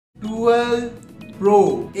12 Pro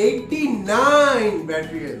 89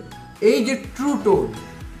 battery health. এই যে true tone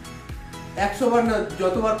 100 বার না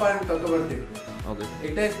যতবার পারেন ততবার দেখবেন। ওকে,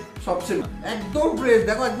 এটা সবচেয়ে একদম ফ্রেশ,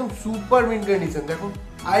 দেখো একদম সুপার মিন্ট কন্ডিশন। দেখো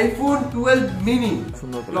আইফোন 12 মিনি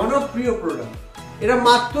জনপ্রিয় প্রোডাক্ট, এটা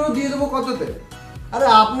মাত্র দিয়ে দেবো কততে? আরে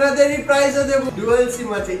আপনাদেরই প্রাইসে দেবো। ডুয়াল সিম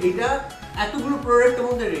আছে, এটা এতগুলো প্রোডাক্টের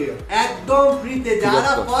মধ্যে একদম ফ্রিতে।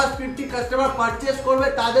 যারা ফার্স্ট 50 কাস্টমার পারচেজ করবে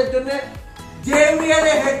তাদের জন্য JBL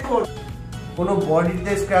হেডফোন। কোনো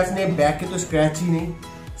বডিতে স্ক্র্যাচ নেই, ব্যাকে তো স্ক্র্যাচই নেই,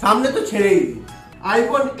 সামনে তো ছেড়েই দিই।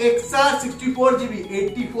 iPhone XR 64GB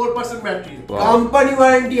 84% battery, company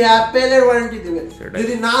warranty, অ্যাপেলের ওয়ারেন্টি দেবে।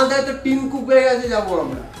 যদি না দেয় তো টিম কুপে গেছে যাবো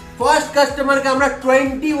আমরা। ফার্স্ট কাস্টমারকে আমরা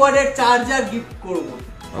 20 ওয়াটের চার্জার গিফট করব।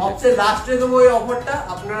 সবচেয়ে লাস্টে দেবো এই অফারটা,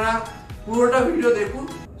 আপনারা পুরোটা ভিডিও দেখুন।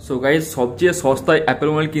 সো গাইস, সবচেয়ে সস্তায় অ্যাপেল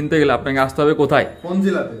মোবাইল কিনতে গেলে আপনাকে আসতে হবে কোথায়?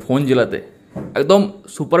 ফোনজিলাতে। একদম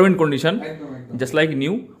super mint condition, just like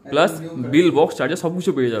new, plus bill box charger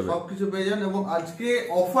সবকিছু পেয়ে যাবে। সবকিছু পেয়ে যাবেন। এবং আজকে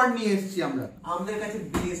অফার নিয়ে এসেছি আমরা। আমাদের কাছে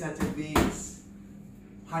বেস আছে, বেস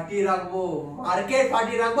ফাটিয়ে রাখবো, মার্কেট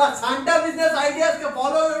ফাটিয়ে রাখবো। সান্টা বিজনেস আইডিয়াসকে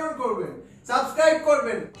ফলো করবেন, সাবস্ক্রাইব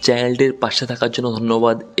করবেন। চ্যানেলটির পাশে থাকার জন্য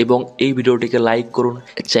ধন্যবাদ এবং এই ভিডিওটিকে লাইক করুন।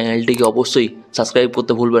 চ্যানেলটিকে অবশ্যই সাবস্ক্রাইব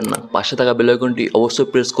করতে ভুলবেন না। পাশে থাকা বেল আইকনটি অবশ্যই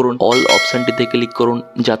প্রেস করুন, অল অপশনটিতে ক্লিক করুন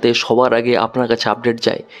যাতে সবার আগে আপনার কাছে আপডেট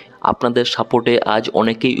যায়। আপনাদের সাপোর্টে আজ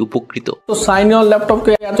অনেকেই উপকৃত। তো সাইন অন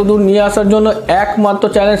ল্যাপটপকে এত দূর নিয়ে আসার জন্য একমাত্র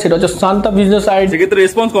চ্যানেল, সেটা হচ্ছে সান্তা বিজনেস আইডিয়া। সেক্ষেত্রে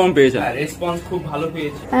রেসপন্স কেমন পেয়েছেন? রেসপন্স খুব ভালো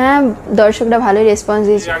পেয়েছি। হ্যাঁ, দর্শকরা ভালোই রেসপন্স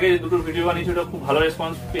দিয়েছে। আগে দুটো ভিডিও বানিয়েছি, ওটা খুব ভালো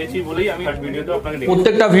রেসপন্স পেয়েছি বলেই আমি ফার্স্ট ভিডিওতে আপনাকে দেখি।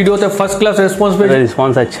 প্রত্যেকটা ভিডিওতে ফার্স্ট ক্লাস রেসপন্স পেয়েছি।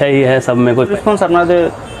 রেসপন্স अच्छा ही है, सब में कुछ রেসপন্স আপনাদের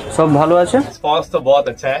সব ভালো আছে। রেসপন্স তো बहुत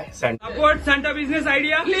अच्छा है। Support Santa business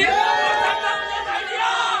idea.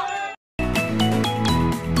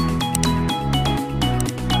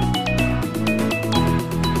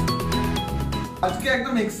 আজকে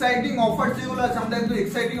একদম এক্সাইটিং অফার যেগুলো আছে, আমরা একদম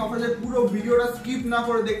এক্সাইটিং অফার, পুরো ভিডিওটা স্কিপ না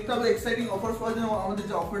করে দেখতে হবে। এক্সাইটিং অফার পাওয়ার জন্য আমাদের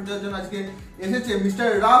যে অফার দেওয়ার জন্য আজকে এসেছে মিস্টার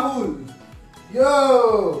রাহুল। ইয়ো,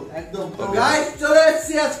 একদম তো গাইস, চলে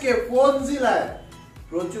এসেছি আজকে ফোনজিলায়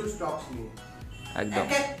প্রচুর স্টকস নিয়ে। একদম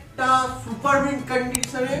একটা সুপার মিন্ট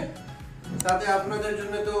কন্ডিশনে, সাথে আপনাদের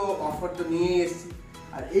জন্য তো অফার তো নিয়ে এসেছি।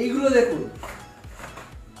 আর এইগুলো দেখুন,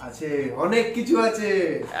 আছে অনেক কিছু আছে,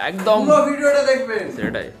 একদম পুরো ভিডিওটা দেখবেন।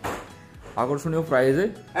 সেটাই আকর্ষণীয় প্রাইসে,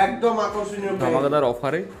 একদম আকর্ষণীয় ধামাকাদার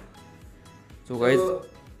অফারে। সো গাইস,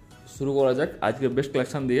 শুরু করা যাক আজকে বেস্ট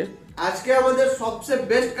কালেকশন দিয়ে। আজকে আমাদের সবচেয়ে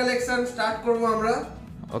বেস্ট কালেকশন স্টার্ট করব আমরা।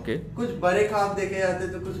 ওকে, कुछ बड़े ख्वाब देखे जाते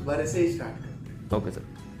तो कुछ बड़े से ही स्टार्ट करते। Okay sir.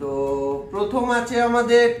 তো প্রথম আছে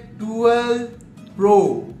আমাদের 12 Pro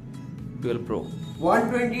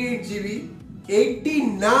 128GB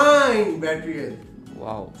 89 battery health.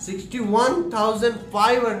 Wow,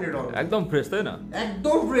 61,500 একদম ফ্রেশ, তাই না?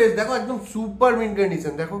 একদম ফ্রেশ, দেখো একদম সুপার মিন্ট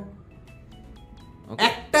কন্ডিশন। দেখো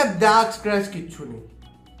একটা দাগ স্ক্র্যাচ কিচ্ছু নেই।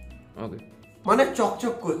 ওকে, মানে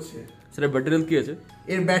চকচক করছে। স্যার ব্যাটারি হেলথ কি আছে?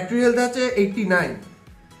 এর ব্যাটারি হেলথ আছে 89।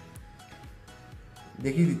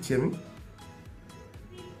 দেখিয়ে দিচ্ছি আমি,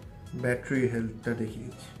 ব্যাটারি হেলথটা দেখিয়ে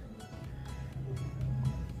দিচ্ছি,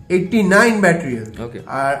 89 ব্যাটারি হেলথ। ওকে,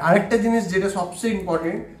 আর আরেকটা জিনিস যেটা সবচেয়ে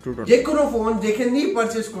ইম্পর্টেন্ট, যে কোনো ফোন যেখানেই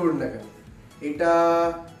পারচেজ করুন না কেন, এটা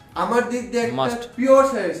আমার দিক দিয়ে একটা পিওর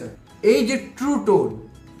সাজেশন। এই যে ট্রু টোন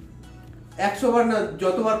 100 বার না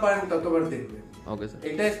যতবার পারেন ততবার দেখবেন। ওকে স্যার,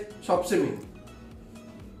 এটা সবচেয়ে মেইন।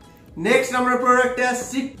 নেক্সট আমরা প্রোডাক্টে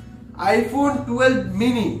আসছি আইফোন 12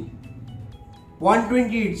 মিনি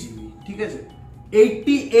 128GB, ঠিক আছে,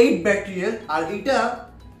 88 ব্যাটারি হেলথ। আর এটা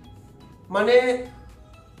মানে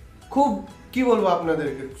খুব কি বলবো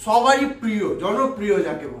আপনাদেরকে, সবারই প্রিয়, জনপ্রিয়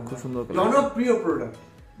যাকে বলে, খুব সুন্দর জনপ্রিয় প্রোডাক্ট।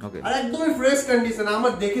 ওকে, আর একদমই ফ্রেশ কন্ডিশন,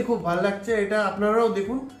 আমার দেখে খুব ভালো লাগছে। এটা আপনারাও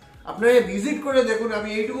দেখুন, আপনারা ভিজিট করে দেখুন। আমি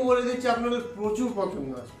এইটুকু বলে দিচ্ছি, আপনাদের প্রচুর পছন্দ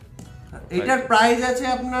আছে। এটার প্রাইস আছে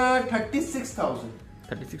আপনার 36,000।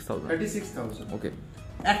 ওকে,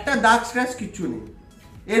 একটা দাগ স্ক্র্যাচ কিচ্ছু নেই।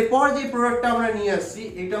 এরপর যে প্রোডাক্টটা আমরা নিয়ে আসছি,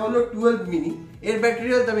 এটা হলো 12 মিনি। এর ব্যাটারি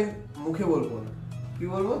হেলথ আমি মুখে বলবো না, কি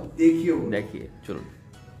বলবো, দেখিয়ে চলুন।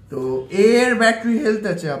 তো এর ব্যাটারি হেলথ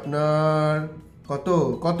আছে আপনার কত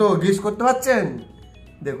কত গেস করতে পারছেন?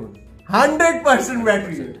 দেখুন 100%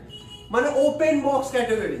 ব্যাটারি হেলথ, মানে open box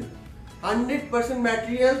category, 100%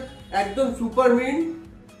 battery health, একদম সুপার মিন্ট,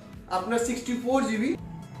 আপনার 64GB।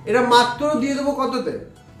 এটা মাত্র দিয়ে দেবো কততে?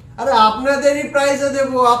 আরে আপনাদেরই প্রাইসে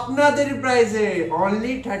দেবো, আপনাদেরই প্রাইসে,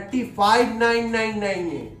 অনলি 35,999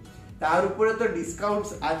 এ। তার উপরে তো ডিসকাউন্টস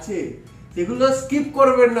আছে, সেগুলো স্কিপ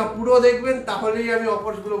করবেন না, পুরো দেখবেন, তাহলেই আমি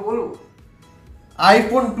অফারস গুলো বলবো।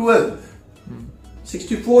 আইফোন 12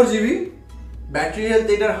 64GB ব্যাটারি হেলথ,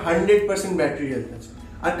 এটার 100% ব্যাটারি হেলথ আছে।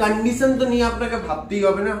 আর কন্ডিশন তো নিয়ে আপনাকে ভাবতেই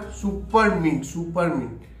হবে না, সুপার মিন্ট।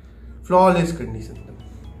 ফ্ললেস কন্ডিশন,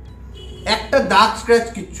 একটা দাগ স্ক্র্যাচ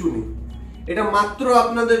কিচ্ছু নেই। এটা মাত্র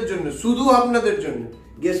আপনাদের জন্য, শুধু আপনাদের জন্য।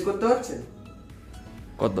 গেস করতে পারছেন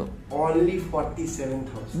কত? অনলি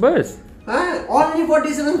 47,000 বাস। হ্যাঁ, অনলি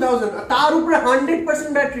 47,000, তার উপরে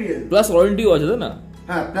 100% ব্যাটারি হেলথ প্লাস ওয়ারেন্টিও আছে, তাই না?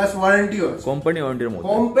 হ্যাঁ, প্লাস ওয়ারেন্টিও আছে, কোম্পানি ওয়ারেন্টির মধ্যে।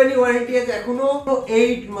 কোম্পানি ওয়ারেন্টি আছে এখনো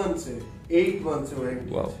 8 মান্থসে, 8 মান্থসে ওয়ারেন্টি।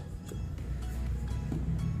 ওয়াও।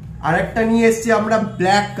 আরেকটা নিয়ে এসেছি আমরা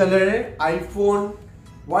ব্ল্যাক কালারে, আইফোন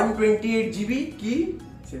 128GB, কি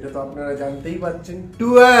সেটা তো আপনারা জানতেই পাচ্ছেন,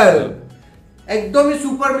 12, একদমই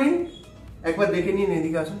সুপার মিন্ট। একবার দেখে নিন,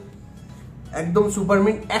 এদিকে আসুন, একদম সুপার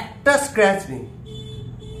মিন্ট, একটা স্ক্র্যাচ নেই,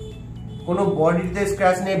 কোনো বডিতে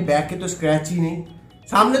স্ক্র্যাচ নেই, ব্যাকে তো স্ক্র্যাচই নেই,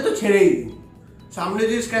 সামনে তো ছেড়েই দিন, সামনে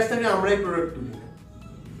যদি স্ক্র্যাচ থাকে আমরাই প্রোডাক্ট তুলি না।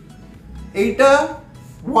 এইটা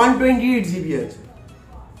 128GB আছে,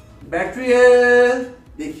 ব্যাটারি হেলথ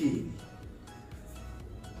দেখি,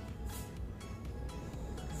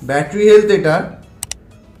 ব্যাটারি হেলথ এটা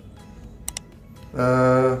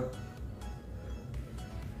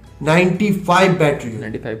 95 ব্যাটারি,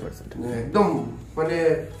 95%। একদম মানে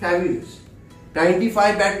ফ্যাবুলাস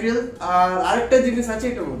 95 ব্যাটারি হেলথ। আর আরেকটা জিনিস আছে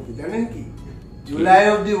এটার মধ্যে, জানেন কি? জুলাই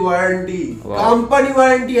অবধি ওয়ারেন্টি, কোম্পানি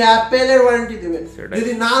ওয়ারেন্টি, অ্যাপেলের ওয়ারেন্টি দেবে,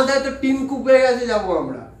 যদি না দেয় তো টিম কুপে গেছে যাবো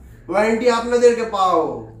আমরা, ওয়ারেন্টি আপনাদেরকে পাও।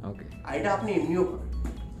 ওকে, আর এটা আপনি এমনিও পাবেন।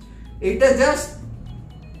 এটা জাস্ট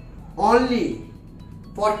অনলি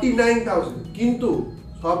 49,000, কিন্তু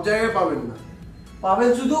সব জায়গায় পাবেন না, পাবেন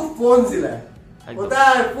শুধু ফোনজিলায়।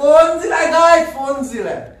 কোথায়? ফোনজিলায় গাইস,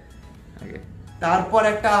 ফোনজিলায়। তারপর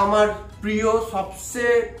একটা আমার প্রিয়,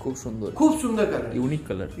 সবচেয়ে খুব সুন্দর কালার, ইউনিক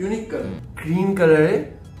কালার, গ্রিন কালারে।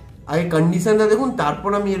 আগে কন্ডিশনটা দেখুন,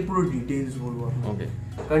 তারপর আমি এর পুরো ডিটেইলস বলবো। ওকে,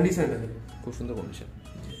 কন্ডিশনটা দেখুন, খুব সুন্দর কন্ডিশন।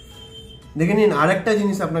 দেখে নিন। আরেকটা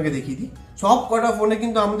জিনিস আপনাকে দেখিয়ে দিই, সব কটা ফোনে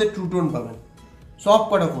কিন্তু আমাদের ট্রু টোন পাবেন, সব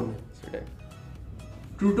কটা ফোনে সেটাই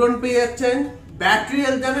ট্রু টোন পেয়ে যাচ্ছেন। ব্যাটারি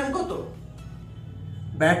হেলথ জানেন কত?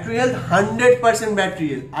 Battery health 100% battery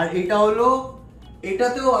health. আর এটা হলো,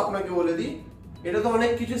 এটাতেও আপনাকে বলে দিই, এটা তো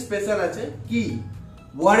অনেক কিছু স্পেশাল আছে। কি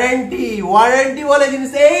ওয়ারেন্টি? ওয়ারেন্টি বলে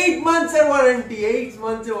জিনিস, 8 মান্থসের ওয়ারেন্টি, 8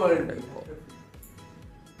 মান্থসের ওয়ারেন্টি।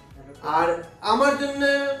 আর আমার জন্য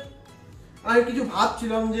আমি কিছু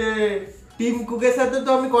ভাবছিলাম যে টিম কুকের সাথে তো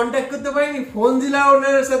আমি কন্ট্যাক্ট করতে পারিনি, ফোনজিলা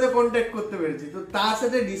ওনারের সাথে কন্ট্যাক্ট করতে পেরেছি, তো তার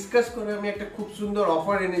সাথে ডিসকাস করে আমি একটা খুব সুন্দর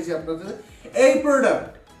অফার এনেছি আপনাদের। এই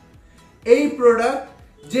প্রোডাক্ট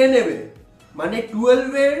যে নেবে, মানে 12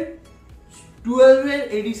 এর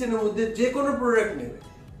এডিশনের মধ্যে যে কোনো প্রোডাক্ট নেবে,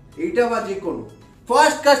 এইটা বা যে কোনো,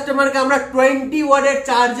 ফার্স্ট কাস্টমারকে আমরা 20 ওয়াটের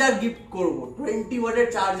চার্জার গিফট করব, 20 ওয়াটের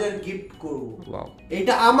চার্জার গিফট করব। ওয়াও,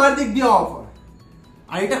 এটা আমার দিক দিয়ে অফার,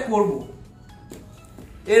 আর এটা করব।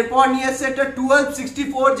 এরপর নিয়ে আসছে একটা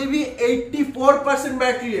 1264GB 84%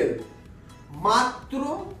 ব্যাটারি হেলথ,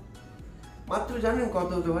 মাত্র জানেন কত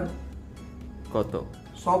হতে পারে? কত?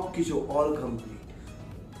 সবকিছু অল কমপ্লিট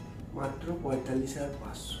মাত্র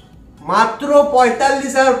 45,500, মাত্র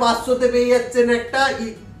 45,500 তে পেয়ে যাচ্ছেন একটা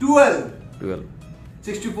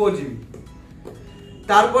 1264GB।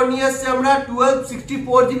 তারপর নিয়ে আসছে আমরা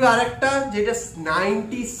 1264GB আরেকটা, যেটা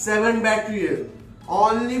 97 battery health,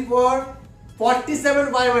 only for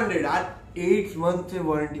 47,500। R 8 মান্থসের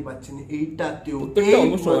warranty পাচ্ছেন এইটাতেও,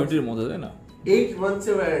 অলমোস্ট ওয়ারেন্টির মধ্যে, তাই না? 8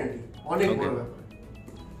 মান্থসের ওয়ারেন্টি, অনেক বড় ব্যাপার।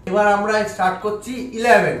 এবার আমরা স্টার্ট করছি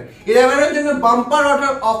 11 এর জন্য বাম্পার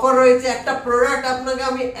অফার রয়েছে। একটা প্রোডাক্ট আপনাকে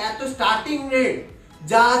আমি এত স্টার্টিং রেট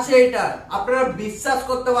যা আছে এটা আপনারা বিশ্বাস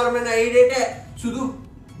করতে পারবেন না। এই রেটে শুধু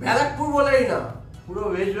ব্যারাকপুর বলেই না, পুরো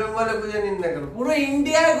ওয়েস্ট বেঙ্গলে খুঁজে নিন না কেন, পুরো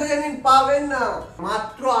ইন্ডিয়ায় খুঁজে নিন, পাবেন না।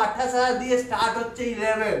 মাত্র 28,000 দিয়ে স্টার্ট হচ্ছে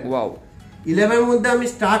 11। ওয়াও, 11 এর মধ্যে আমি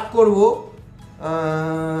স্টার্ট করব,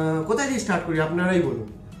 কোথায় দিয়ে স্টার্ট করি আপনারাই বলুন।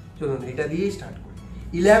 চলুন এটা দিয়েই স্টার্ট করি।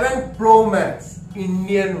 11 Pro Max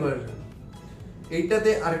ইন্ডিয়ান ভার্সন। এইটাতে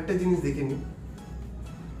আরেকটা জিনিস দেখে নিন,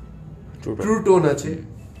 ট্রু টোন আছে,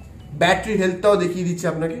 ব্যাটারি হেলথটাও দেখিয়ে দিচ্ছি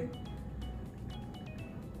আপনাকে।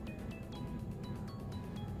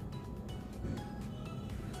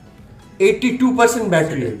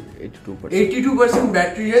 Battery health, 82%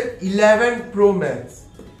 battery health, 11 Pro Max।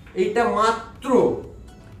 এইটা মাত্র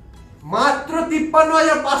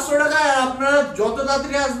 53,500 টাকায়। আর আপনারা যত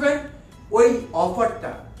তাড়াতাড়ি আসবেন, ওই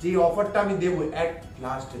অফারটা, যে অফারটা আমি দেবো এক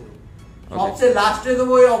লাস্টে দেবো, সবচেয়ে লাস্টে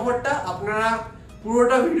দেবো ওই অফারটা। আপনারা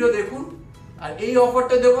পুরোটা ভিডিও দেখুন, আর এই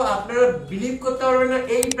অফারটা দেবো, আপনারা বিলিভ করতে পারবেন না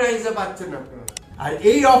এই প্রাইসে পাচ্ছেন আপনারা। আর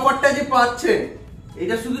এই অফারটা যে পাচ্ছেন,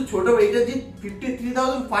 এটা শুধু ছোট, এটা যে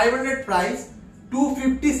 53,500 প্রাইস,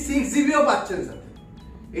 256GBও পাচ্ছেন সাথে,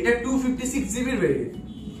 এটা 256GB ভেরিয়েন্ট।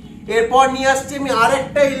 এরপর নিয়ে আসছি আমি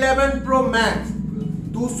আরেকটা 11 Pro Max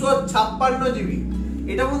 256GB।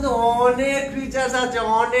 এটার মধ্যে অনেক ফিচার্স আছে,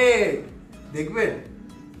 অনেক। দেখবেন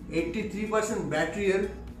 83% ব্যাটারি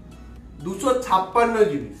হেলথ, 256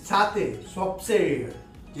 জিবি, সাথে সবচেয়ে রেয়ার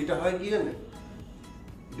যেটা হয় কি জানেন,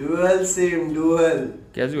 ডুয়াল সিম, ডুয়াল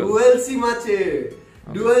সিম আছে,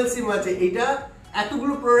 ডুয়াল সিম আছে। এটা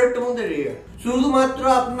এতগুলো প্রোডাক্টের মধ্যে রেয়ার। শুধুমাত্র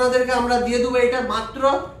আপনাদেরকে আমরা দিয়ে দেবো এটা মাত্র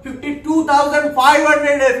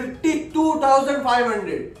 52,500 এ,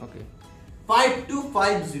 52,500। ওকে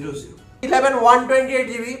 52500। 128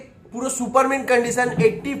 জিবি, পুরো super mint condition,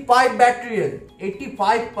 85 battery health,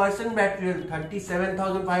 85% battery health,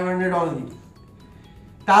 37,500 only.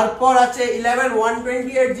 তারপর আছে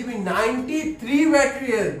 128 জিবি, 93 ব্যাটারি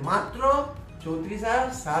হেলথ, মাত্র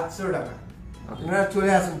 34,700 টাকা। আপনারা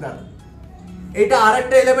চলে আসুন তাহলে। এটা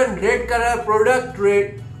আরেকটা 11 red colour product red,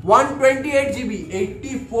 128 GB,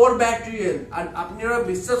 84 battery health. আর আপনারা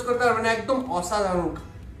বিশ্বাস করতে পারবেন একদম অসাধারণ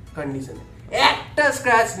কন্ডিশনে, একটা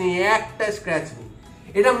স্ক্র্যাচ নেই, একটা স্ক্র্যাচ নেই।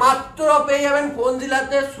 এটা মাত্র পেয়ে যাবেন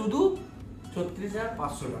ফোনজিলাতে শুধু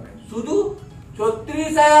 36,500 টাকায়, শুধু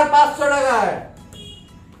 36,500 টাকায়।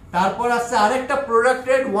 তারপর আসছে আরেকটা product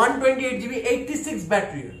rate 128 GB, 86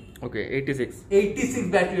 battery health. ওকে 86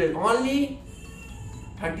 ব্যাটারি হেলথ, অনলি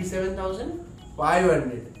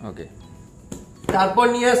 37,500। ওকে তারপর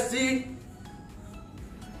নিয়ে আসছি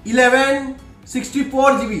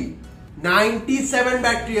 1164 জিবি, 97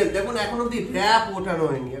 ব্যাটারি হেলথ। দেখুন এখন অব্দি র্যাপ ওঠানো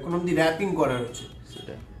হয়নি, এখন অব্দি র্যাপিং করা হচ্ছে,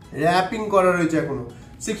 র্যাপিং করা রয়েছে এখনো।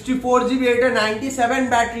 64 জিবি, এটা 97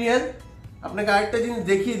 ব্যাটারি হেলথ। আপনাকে আরেকটা জিনিস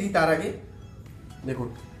দেখিয়ে দিই তার আগে, দেখুন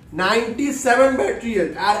 97 ব্যাটারি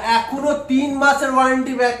হেলথ, আর এখনো 3 মাসের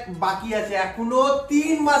ওয়ারেন্টি বাকি আছে, এখনো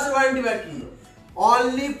 3 মাসের ওয়ারেন্টি বাকি,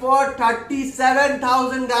 অনলি ফর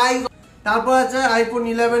 37,000 গাইস। তারপর আছে আইফোন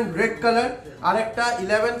 11 রেড কালার, আর একটা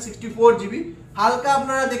 1164 জিবি। হালকা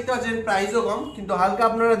আপনারা দেখতে পাচ্ছেন, প্রাইসও কম, কিন্তু হালকা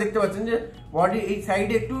আপনারা দেখতে পাচ্ছেন যে বডি এই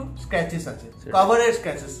সাইডে একটু স্ক্র্যাচেস আছে, কভারের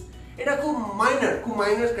স্ক্র্যাচেস। এটা খুব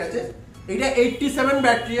মাইনর স্ক্র্যাচেস। এটা 87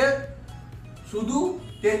 ব্যাটারি হেলথ, শুধু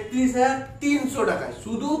 33,300 টাকায়,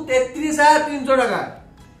 শুধু 33,300 টাকায়।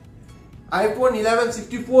 IPhone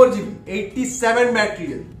 1164 GB, 87 battery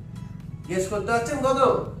health. Guess করতে পারছেন কত?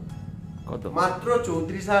 মাত্র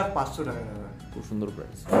 34,500 টাকা। খুব সুন্দর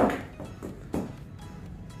price.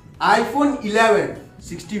 IPhone 11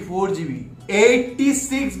 64 GB,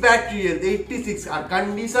 86 battery health, 86। আর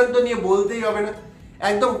কন্ডিশন তো নিয়ে বলতেই হবে না,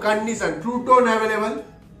 একদম কন্ডিশন, ট্রু টোন অ্যাভেলেবল,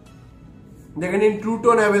 দেখে নিন, true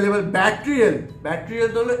tone available. Battery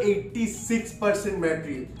health হলো 86%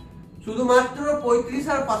 ব্যাটারি হেলথ, শুধুমাত্র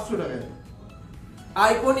 35,500 টাকায়।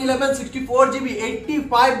 IPhone 11 64 GB,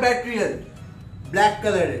 85 battery health, black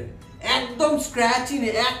কালারের, একদম স্ক্র্যাচই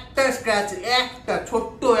নেই, একটা স্ক্র্যাচ, একটা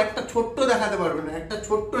ছোট্ট দেখাতে পারবে না, একটা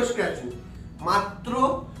ছোট্ট স্ক্র্যাচ নেই, মাত্র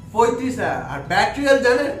 35,000। আর ব্যাটারি হেলথ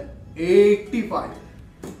জানেন 85।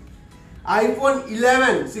 IPhone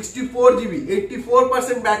 11 64 GB,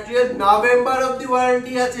 84% battery health, November অবধি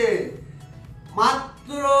ওয়ারেন্টি আছে,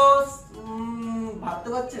 মাত্র ভাবতে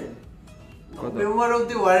পারছেন, নভেম্বর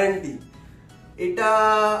অবধি ওয়ারেন্টি। এটা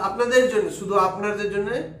আপনাদের জন্য, শুধু আপনাদের জন্য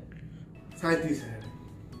 37,000,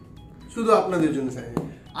 শুধু আপনাদের জন্য।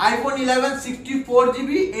 IPhone 11 64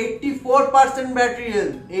 GB, 84% battery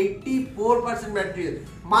health, 84% battery health,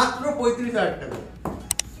 মাত্র 35,000 টাকা।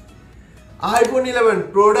 IPhone 11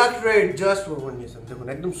 product rate just for condition, দেখুন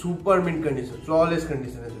একদম সুপার মিন্ট কন্ডিশন, ফ্ললেস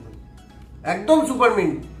কন্ডিশনে, দেখুন একদম সুপার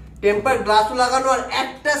মিন্ট, টেম্পার গ্লাসও লাগানো, আর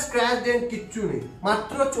একটা স্ক্র্যাচ ডেন্ট কিচ্ছু নেই,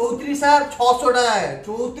 মাত্র 34,600 টাকায়,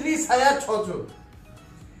 34,600।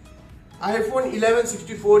 IPhone 11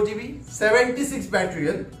 64 GB, 76 battery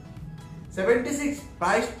health, 76।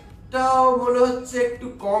 প্রাইসটাও মনে হচ্ছে একটু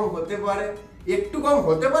কম হতে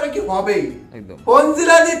পারে, কি হবেই, একদম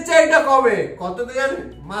ফোনজিলা দিচ্ছে এটা কবে, কত জানেন,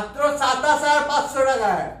 মাত্র 27,500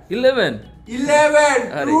 টাকায়। 11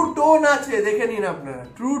 ট্রু টোন আছে, দেখে নিন আপনারা,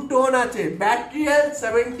 ট্রু টোন আছে, battery health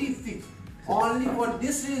 76। Only for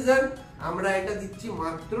this reason আমরা এটা দিচ্ছি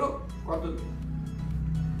মাত্র কত,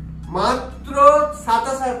 মাত্র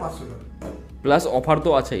 27,500 টাকা। প্লাস অফার তো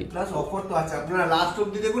আছেই, আপনারা লাস্ট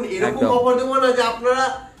অবধি দেখুন, এরকম অফার দেবো না যে আপনারা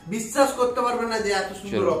বিশ্বাস করতে পারবেন না যে এত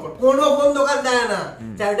সুন্দর অফার কোনো ফোন দোকান দেয় না।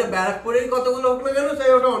 চাই ওটা ব্যারাকপুরেই কতগুলো হোক না কেন, চাই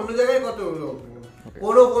ওটা অন্য জায়গায় কতগুলো হোক না কেন,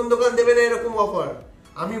 কোনো ফোন দোকান দেবে না এরকম অফার,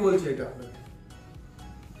 আমি বলছি এটা।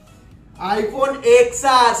 IPhone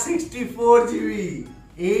XR 64 GB,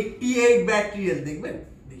 88 battery health, দেখবেন,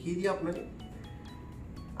 দেখিয়ে দিই আপনাকে,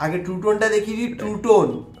 আগে ট্রু টোনটা দেখিয়ে দিই। ট্রু টোন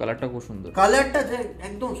কালারটা খুব সুন্দর, কালারটা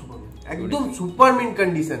একদম সুপার মিন্ট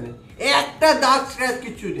কন্ডিশনে, একটা ডার্ক স্ক্র্যাচ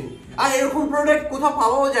কিছু নেই। আর এরকম প্রোডাক্ট কোথাও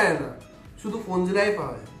পাওয়াও যায় না, শুধু ফোনজিলাই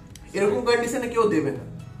পাওয়া যায়, এরকম কন্ডিশনে কেউ দেবে না।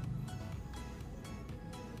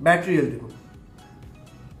 ব্যাটারি হেলথ দেখুন,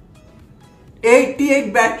 88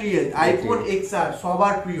 ব্যাটারি হেলথ, আইফোন XR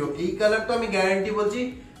সবার প্রিয়। এই কালার তো আমি গ্যারান্টি বলছি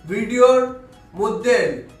ভিডিওর মধ্যে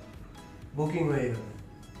বুকিং হয়ে যাবে।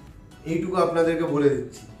 এইটুকু আপনাদেরকে বলে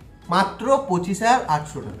দিচ্ছি, মাত্র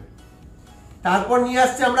 25,800 টাকা। তারপর নিয়ে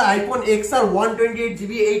আসছে আমরা আইফোন XR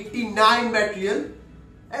 128GB 89 ব্যাটারিয়াল,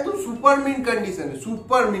 একদম সুপার মিন্ট কন্ডিশনে,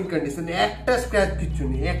 সুপার মিন্ট কন্ডিশনে, একটা স্ক্র্যাচ কিচ্ছু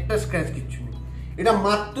নেই, একটা স্ক্র্যাচ কিচ্ছু নেই। এটা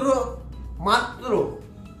মাত্র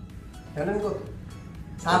জানেন কত?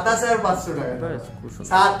 27,500 টাকা।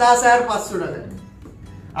 27,500 টাকা।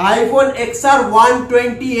 আইফোন XR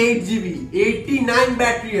 128GB 89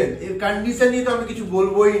 ব্যাটারিয়াল, এর কন্ডিশন নিয়ে তো আমি কিছু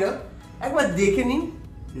বলবোই না, একবার দেখে নিন।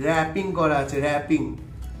 র্যাপিং করা আছে, র্যাপিং।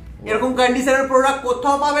 এরকম কন্ডিশনের প্রোডাক্ট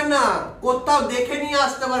কোথাও পাবেন না, কোথাও দেখে নিয়ে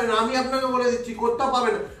আসতে পারেন, আমি আপনাকে বলে দিচ্ছি কোথাও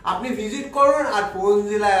পাবেন না। আপনি ভিজিট করুন আর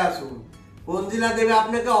ফোনজিলায় আসুন, ফোনজিলা দেবে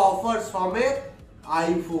আপনাকে অফার সমেত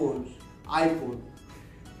আইফোন।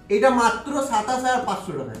 এটা মাত্র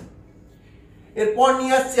 27,500 টাকায়। এরপর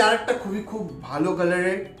নিয়ে আসছি আরেকটা খুব ভালো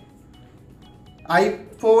কালারের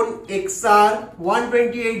আইফোন XR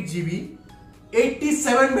 128GB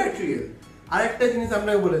 87 ব্যাটারিয়াল। আরেকটা জিনিস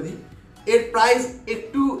আপনাকে বলে দিই, এর প্রাইস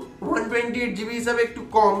একটু 128GB হিসাবে একটু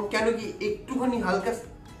কম, কেন কি একটুখানি হালকা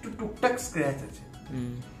একটু টুকটাক স্ক্র্যাচ আছে,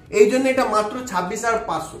 এই জন্য এটা মাত্র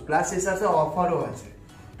 26,500 প্লাস এর সাথে অফারও আছে।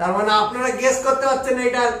 তার মানে আপনারা গেস করতে পারছেন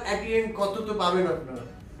এটা অ্যাট কত তো পাবেন আপনারা।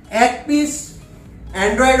 এক পিস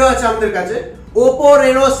অ্যান্ড্রয়েডও আছে আমাদের কাছে, Oppo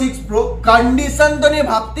Reno 6 Pro। কন্ডিশন তো নিয়ে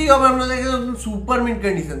ভাবতেই হবে আপনাদেরকে, সুপার মিন্ট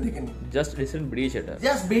কন্ডিশন। দেখেন জাস্ট রিসেন্ট বেরিয়েছে, এটা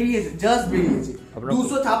জাস্ট বেরিয়েছে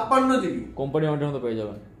 256GB কোম্পানি অর্ডার মতো পেয়ে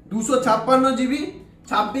যাবেন। 256GB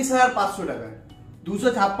 26,500 টাকা।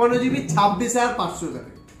 256GB 26,500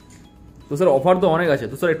 টাকা। তো স্যার অফার তো অনেক আছে,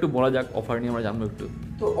 তো স্যার একটু বলা যাক অফার নিয়ে আমরা জানবো একটু।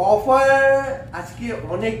 তো অফার আজকে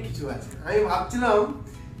অনেক কিছু আছে, আমি ভাবছিলাম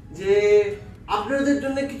যে আপনাদের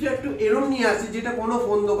জন্য কিছু একটু এরম নিয়ে আসি যেটা কোনো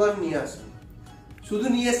ফোন দোকান নিয়ে আসে। শুধু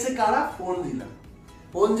নিয়ে এসছে কারা?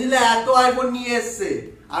 ফোনজিলা এত আইফোন নিয়ে এসছে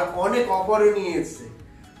আর অনেক অফারও নিয়ে এসছে।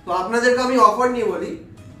 তো আপনাদেরকে আমি অফার নিয়ে বলি,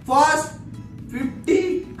 ফার্স্ট 50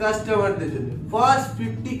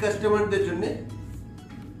 কাস্টমারদের জন্য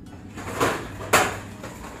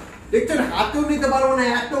দেখছেন হাতেও নিতে পারবো না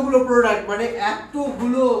এতগুলো প্রোডাক্ট, মানে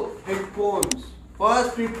এতগুলো হেডফোনস।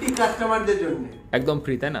 ফার্স্ট 50 কাস্টমারদের জন্য একদম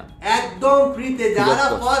ফ্রি, তাই না? একদম ফ্রিতে। যারা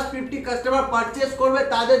ফার্স্ট 50 কাস্টমার পারচেজ করবে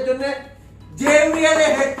তাদের জন্য JBL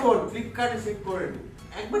হেডফোন ফ্লিপকার্টে চেক করে নিন,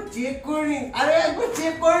 একবার চেক করে নিন। আরে একবার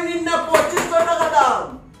চেক করে নিন না, 2500 টাকা দাম,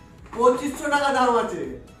 2500 টাকা দাম আছে,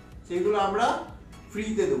 সেগুলো আমরা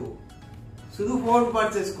ফ্রিতে দেবো শুধু ফোন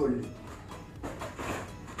পারচেজ করলে।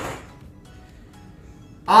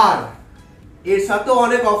 আর এর সাথে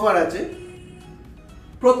অনেক অফার আছে।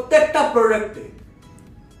 প্রত্যেকটা প্রোডাক্টে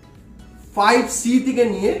 5C থেকে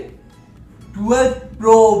নিয়ে 12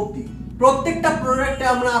 Pro অবধি প্রত্যেকটা প্রোডাক্টে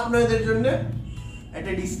আমরা আপনাদের জন্য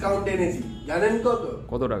একটা ডিসকাউন্ট এনেছি। জানেন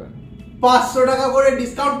কত টাকা? 500 টাকা করে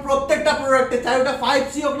ডিসকাউন্ট প্রত্যেকটা প্রোডাক্টে, চাই ওটা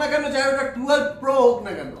 5C হোক না কেন, চাই ওটা 12 Pro হোক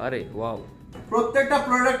না কেন। আরে ওয়াও, প্রত্যেকটা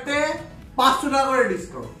প্রোডাক্টে 500 টাকা করে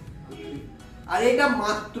ডিসকাউন্ট। আর এটা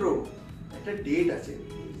মাত্র একটা ডেট আছে,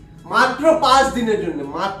 মাত্র 5 দিনের জন্য,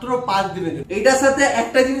 মাত্র 5 দিনের জন্য। এটার সাথে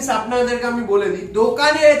একটা জিনিস আপনাদেরকে আমি বলে দিই,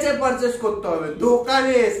 দোকানে এসে পারচেজ করতে হবে।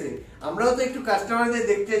 দোকানে এসে, আমরাও তো একটু কাস্টমারদের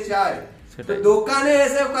দেখতে চাই, তো দোকানে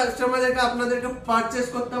এসে কাস্টমারদেরকে আপনাদেরকে পারচেজ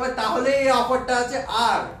করতে হবে, তাহলে এই অফারটা আছে।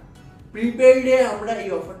 আর প্রিপেইডে আমরা এই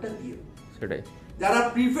অফারটা দিই, সেটাই যারা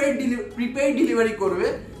প্রিপেইড ডেলিভারি করবে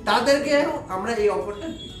তাদেরকে আমরা এই অফারটা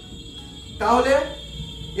দিই। তাহলে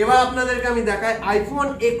এবার আপনাদেরকে আমি দেখাই আইফোন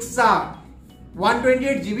XR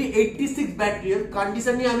 128GB 86 ব্যাটারিয়াল।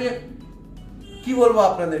 কন্ডিশন নিয়ে আমি কি বলবো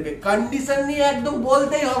আপনাদেরকে, কন্ডিশন নিয়ে একদম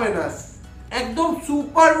বলতেই হবে না, একদম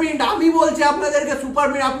সুপার মিন্ট। আমি বলছি আপনাদেরকে সুপার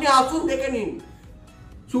মিন্ট, আপনি আসুন দেখে নিন।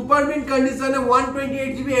 সুপার মিন্ট কন্ডিশনে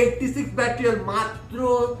 128GB 86 ব্যাটারিয়াল মাত্র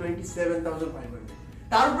 27,500।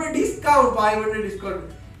 তারপরে ডিসকাউন্ট 500 ডিসকাউন্ট,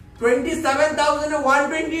 27,000 এ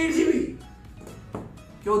 128GB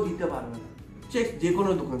কেউ দিতে পারবে না, চেক যে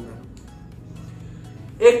কোনো দোকানদার।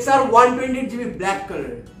 XR 128GB ব্ল্যাক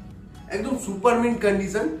কালার, একদম সুপার মিন্ট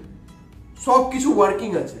কন্ডিশন, সবকিছু ওয়ার্কিং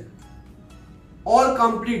আছে, all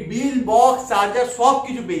complete, bill box charger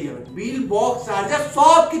সবকিছু পেয়ে যাবেন। বিল বক্স চার্জার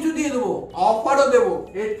সবকিছু দিয়ে দেবো, অফারও দেবো,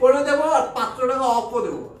 হেডফোনও দেবো আর 500 টাকা অফও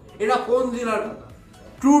দেবো। এটা ফোনজিলার কথা।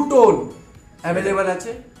 ট্রু টোন অ্যাভেলেবেল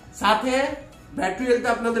আছে, সাথে ব্যাটারি হেলথ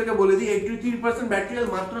আপনাদেরকে বলে দিই 83% ব্যাটারি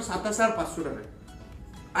হেলথ মাত্র 27,500 টাকায়।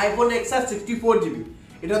 আইফোন XR 64GB,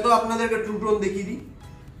 এটা তো আপনাদেরকে ট্রু টোন দেখিয়ে দিই,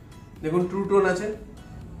 দেখুন ট্রু টোন আছে,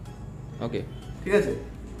 ওকে ঠিক আছে,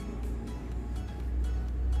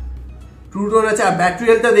 ট্রু টোন আছে। আর ব্যাটারি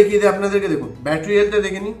হেলথটা দেখিয়ে দিই আপনাদেরকে, দেখুন ব্যাটারি হেলথটা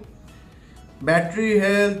দেখে নিন, ব্যাটারি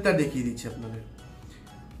হেলথটা দেখিয়ে দিচ্ছি আপনাদের।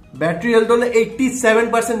 ব্যাটারি হেলথ হলো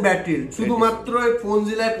 87% ব্যাটারি হেলথ, শুধুমাত্র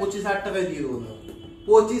ফোনজিলায় 25,000 টাকায় দিয়ে দেবো,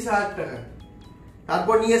 25,000 টাকা।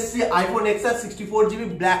 তারপর নিয়ে এসেছি iPhone XR 64GB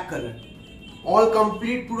black colour, all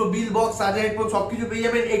complete, পুরো বিল বক্স, চার্জার, হেডফোন সবকিছু পেয়ে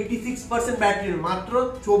যাবেন 86% ব্যাটারি, মাত্র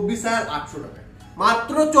 24,800 টাকা,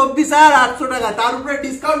 মাত্র 24,800 টাকা। তার উপরে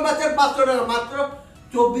ডিসকাউন্ট পাচ্ছেন 500 টাকা, মাত্র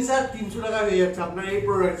 24,300 টাকা হয়ে যাচ্ছে আপনার এই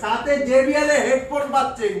প্রোডাক্ট। সাথে JBL এর হেডফোন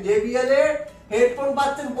পাচ্ছেন, JBL এর হেডফোন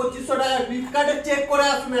পাচ্ছেন 2500 টাকা। ফ্লিপকার্টে চেক করে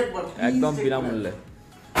আসুন একবার, একদম বিনামূল্যে।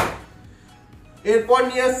 এরপর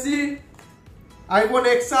নিয়ে আসছি iPhone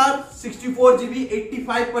XR 64GB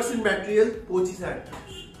 85% battery health,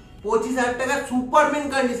 25,000 টাকা, সুপার মিন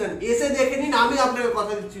কন্ডিশন। এসে দেখে নিন, আমি আপনাকে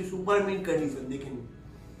কথা দিচ্ছি, সুপার মিন কন্ডিশন দেখে নিন।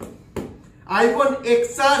 IPhone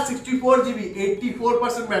XR 64GB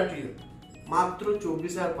 84% battery health, মাত্র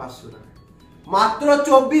 24,500 টাকা, মাত্র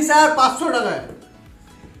 24,500 টাকায়।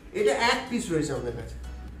 এটা এক পিস রয়েছে আমাদের কাছে,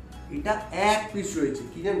 এটা এক পিস রয়েছে,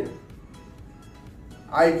 কি জানেন?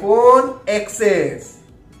 IPhone XS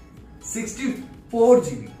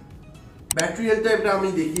 64GB battery health. এটা আমি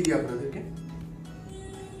দেখিয়ে দিই আপনাদেরকে,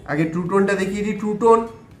 আগে ট্রু টোনটা দেখিয়ে দিই। ট্রু টোন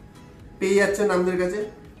পেয়ে যাচ্ছেন আমাদের কাছে,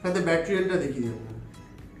 সাথে ব্যাটারি হেলথটা দেখিয়ে দিই আপনাদের।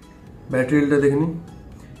 ব্যাটারি হেলথটা দেখে নিন,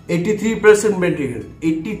 83% ব্যাটারি হেলথ,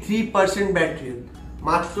 83% ব্যাটারি হেলথ,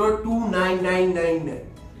 মাত্র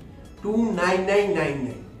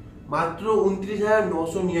 29,999 মাত্র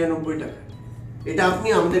 29,999 টাকা। এটা আপনি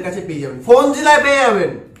আমাদের কাছে পেয়ে যাবেন, ফোন জেলায় পেয়ে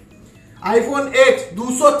যাবেন। আইফোন X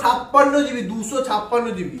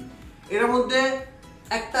 256GB, এর মধ্যে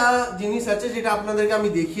একটা জিনিস আছে যেটা আপনাদেরকে আমি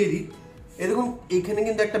দেখিয়ে দিই। এরকম এখানে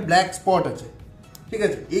কিন্তু একটা ব্ল্যাক স্পট আছে, ঠিক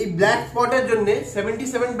আছে? এই ব্ল্যাক স্পটের জন্য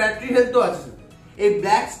 77 ব্যাটারি হেলথ আছে। এই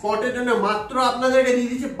ব্ল্যাক স্পটের জন্য মাত্র আপনাদেরকে দিয়ে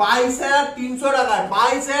দিচ্ছে 22,300 টাকায়,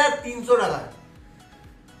 22,300 টাকায়।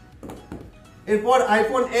 এরপর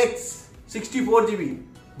iPhone X 64GB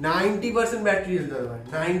 90% battery health,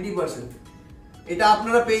 90%। এটা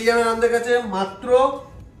আপনারা পেয়ে যাবেন আমাদের কাছে মাত্র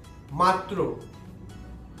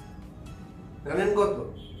জানেন কত?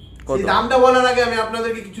 এই দামটা বলার আগে আমি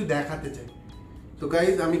আপনাদেরকে কিছু দেখাতে চাই। তো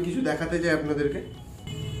গাইস, আমি কিছু দেখাতে চাই আপনাদেরকে।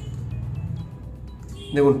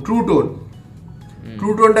 দেখুন, ট্রু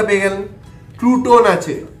টোনটা পেয়ে গেলেন, ট্রু টোন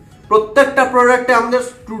আছে প্রত্যেকটা প্রোডাক্টে আমাদের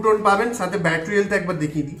ট্রু টোন পাবেন। সাথে ব্যাটারি হেলথ একবার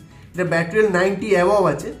দেখিয়ে দিই, এটা ব্যাটারি হেলথ 90 অ্যাবভ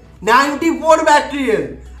আছে, 94 ব্যাটারি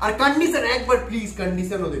হেলথ। আর কন্ডিশন একবার প্লিজ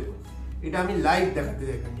কন্ডিশনও দেখুন, এটা আমি লাইভ দেখাতে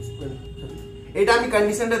চাই, এটা আমি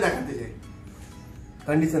কন্ডিশনটা দেখাতে চাই।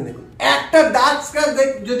 কন্ডিশন দেখুন, একটা ডার্ক স্ক্র্যাচ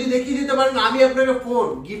যদি দেখিয়ে দিতে পারেন, আমি আপনাকে ফোন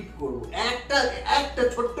গিফট করব। একটা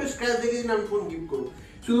ছোট্ট স্ক্র্যাচ দেখিয়ে দিন, আমি ফোন গিফট করব,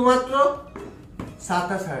 শুধুমাত্র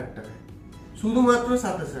 27,000 টাকা, শুধুমাত্র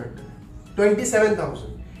 27,000 টাকা,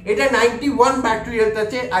 27,000। এটা 91 ব্যাটারি হেলথ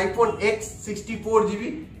আছে, আইফোন X 64GB,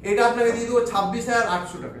 এটা আপনাকে দিয়ে দেবো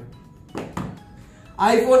 26,800 টাকা।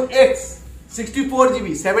 IPhone X 64GB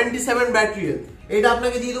 77 battery health, এটা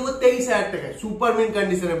আপনাকে দিয়ে দেবো 23,000 টাকায়, সুপার মিন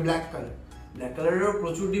কন্ডিশনে, ব্ল্যাক কালার। ব্ল্যাক কালারেরও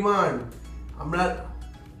প্রচুর ডিমান্ড, আমরা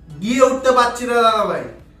গিয়ে উঠতে পারছি না দাদা ভাই।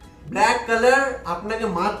 ব্ল্যাক কালার আপনাকে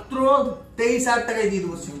মাত্র 23,000 টাকায় দিয়ে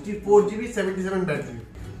দেবো, 64GB 77 ব্যাটারি।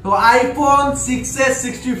 তো আইফোন 6s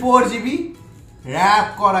 64GB র‍্যাপ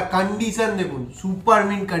করা, কন্ডিশন দেখুন, super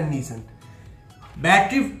mint condition.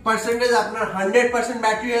 Battery percentage আপনার 100%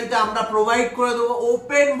 ব্যাটারি হেলথে আমরা প্রোভাইড করে দেবো,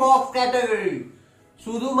 ওপেন বক্স ক্যাটাগরি,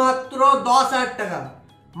 শুধুমাত্র 10,000 টাকা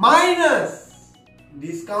মাইনাস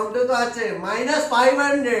ডিসকাউন্টে তো আছে,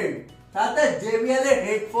 -500। সাথে JBL এর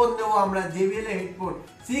হেডফোন দেবো আমরা, JBL এর হেডফোন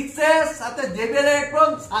 6s, সাথে JBL এর হেডফোন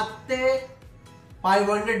সাথে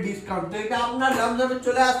 500 ডিসকাউন্ট। তো এটা আপনার দাম যাবে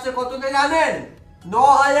চলে আসছে কততে জানেন?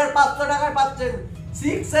 9,500 টাকায় পাচ্ছেন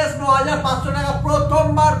 6s, 9,500 টাকা।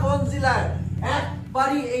 প্রথমবার ফোন জেলায়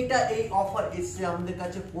একবারই এইটা, এই অফার এসছে আমাদের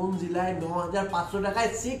কাছে ফোন জেলায় 9,500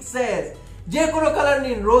 টাকায় 6s। যে কোনো কালার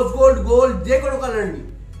নিন, রোজ গোল্ড, যে কোনো কালার নিন।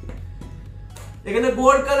 এখানে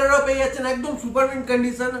গোল্ড কালারও পেয়ে যাচ্ছেন, একদম super mint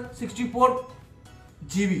condition,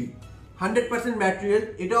 64GB 100% battery health.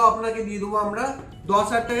 এটাও আপনাকে দিয়ে দেবো আমরা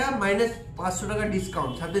 10,000 টাকা -500 টাকা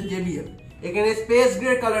ডিসকাউন্ট, সাথে JBL। এখানে স্পেস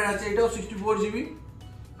গ্রে কালার আছে, এটাও 64GB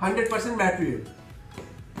 100% ব্যাটারি হেলথ।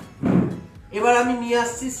 এবার আমি নিয়ে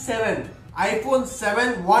আসছি আইফোন 7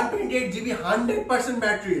 128GB 100%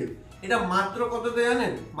 ব্যাটারি হেলথ। এটা মাত্র কততে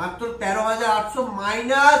জানেন? মাত্র 13,800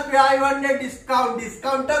 -500 ডিসকাউন্ট।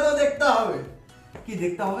 ডিসকাউন্টটা তো দেখতে হবে, কি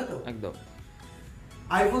দেখতে হবে তো একদম।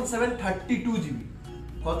 আইফোন 7 32GB,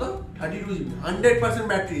 কত? 32GB 100%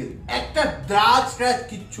 battery health. একটা দাগ স্ক্র্যাচ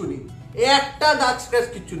কিচ্ছু নেই, একটা দাগ স্ক্র্যাচ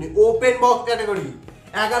কিচ্ছু নেই, ওপেন বক্স ক্যাটাগরি,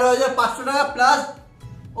 11,500 টাকা প্লাস,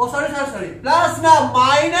 ও সরি প্লাস না,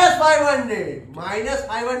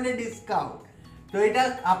 -500 ডিসকাউন্ট। তো এটা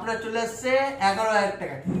আপনার চলে আসছে 11,000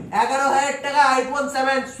 টাকা, 11,000 টাকা আইফোন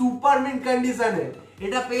 7 সুপার মিন কন্ডিশনে।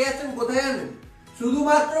 এটা পেয়ে যাচ্ছেন কোথায় জানেন?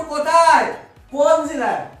 শুধুমাত্র কোথায়? ফোন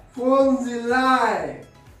জেলায়,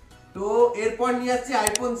 তো এরপর নিয়ে আসছে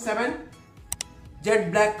আইফোন 7 জেড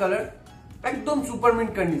ব্ল্যাক কালার, একদম super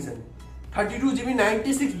mint condition, 32GB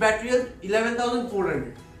 96 battery health, 11,400।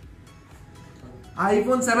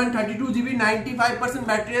 iPhone 7 32GB 95%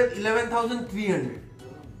 battery health, 11,300।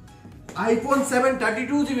 iPhone 7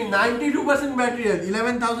 32GB 92% battery health,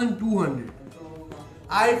 11,200।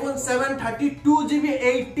 iPhone 7 32GB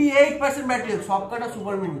 88% battery health, সবকটা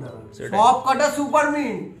সুপার মিন্ট দাদা, সবকটা সুপার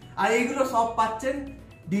মিন্ট। আর এইগুলো সব পাচ্ছেন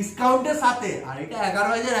ডিসকাউন্টের সাথে, আর এটা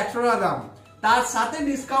 11,100 টাকা দাম, তার সাথে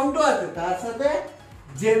ডিসকাউন্টও আছে, তার সাথে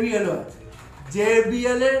JBL ও আছে,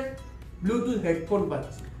 JBL এর ব্লুটুথ হেডফোন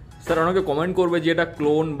পাচ্ছি। স্যার অনেকে কমেন্ট করবে যে এটা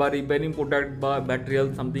ক্লোন বা রিপেয়ারিং প্রোডাক্ট বা ব্যাটারি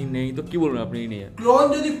হেলথ সামথিং নেই, তো কি বলবেন আপনি নিয়ে? ক্লোন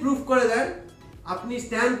যদি প্রুফ করে দেন, আপনি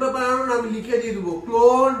স্ট্যাম্প পেপার আনুন, আমি লিখে দিয়ে দেবো,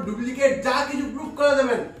 ক্লোন ডুপ্লিকেট যা কিছু প্রুফ করে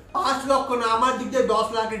দেবেন, 5 লক্ষ না, আমার দিক দিয়ে 10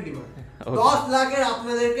 লাখের ডিমান্ড, 10 লাখের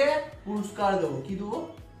আপনাদেরকে পুরস্কার দেবো। কি দেবো?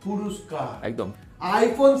 পুরস্কার একদম।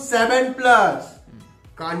 iPhone 7 প্লাস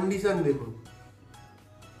কন্ডিশন দেখুন,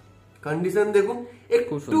 কন্ডিশন দেখুন,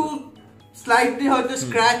 একটু স্লাইটলি হয়তো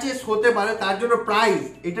স্ক্র্যাচেস হতে পারে, তার জন্য প্রাইস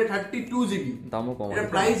এটা 32GB, দামও কম। এটা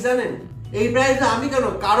প্রাইস জানেন, এই প্রাইসে আমি কেন,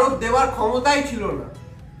 কারোর দেওয়ার ক্ষমতাই ছিল না,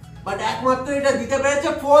 বাট একমাত্র এটা দিতে পেরেছে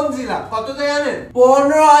ফোনজিলা। কততে জানেন?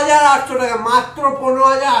 15,800 টাকা, মাত্র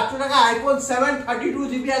 15,800 টাকা আইফোন 7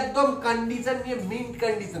 32GB একদম কন্ডিশন নিয়ে, মিন্ট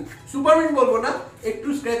কন্ডিশন, সুপার মিন্ট বলবো না, একটু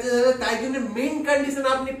স্ক্র্যাচেস আছে, তাই জন্য মিন্ট কন্ডিশন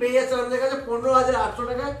আপনি পেয়ে যাচ্ছেন আমাদের কাছে 15,800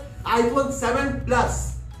 টাকায় iPhone 7 plus.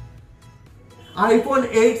 iPhone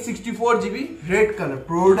 8 64GB red colour,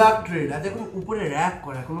 product red, আর দেখুন উপরে র্যাপ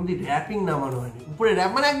করা, এখন অব্দি র্যাপিং নামানো হয়নি, উপরে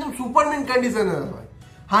র্যাপ মানে একদম সুপার মিন্ট কন্ডিশনে হয়।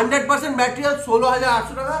 100% ব্যাটারি হেলথ,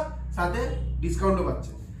 16,800 টাকা, সাথে ডিসকাউন্টও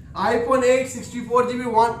পাচ্ছেন। iPhone 8 64GB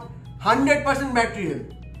 100% ব্যাটারি হেলথ,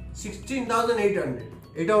 16,800,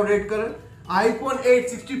 এটাও red colour. iPhone 8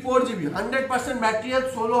 64GB 100% battery health,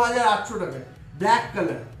 16,800 টাকা, ব্ল্যাক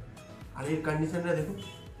কালার। আর এর কন্ডিশনটা দেখুন,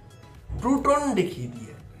 ট্রু টোন দেখিয়ে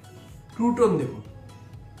দিয়ে, ট্রু টোন দেখুন,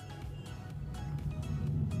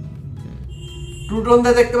 ট্রু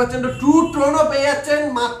টোনটা দেখতে পাচ্ছেন, তো ট্রু টোনও পেয়ে যাচ্ছেন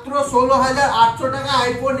মাত্র 16,800 টাকা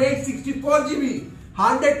iPhone 8 64GB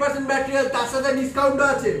 100% ব্যাটারি হেলথ, তার সাথে ডিসকাউন্টও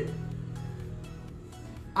আছে।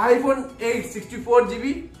 iPhone 8 64GB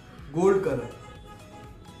গোল্ড কালার,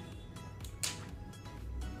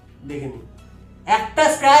 দেখে নিন, একটা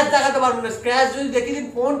স্ক্র্যাচ দেখাতে পারবেন না, স্ক্র্যাচ যদি দেখিয়ে দিন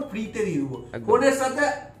ফোন ফ্রিতে দিয়ে দেবো, ফোনের সাথে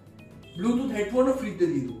ব্লুটুথ হেডফোনও ফ্রিতে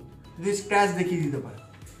দিয়ে দেবো যদি স্ক্র্যাচ দেখিয়ে দিতে পারে।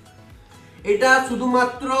 এটা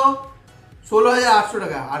শুধুমাত্র 16,800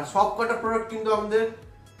 টাকা, আর সব কটা প্রোডাক্ট কিন্তু আমাদের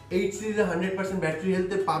 8 সিরিজে 100% ব্যাটারি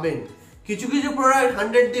হেলথে পাবেন। কিছু কিছু প্রোডাক্ট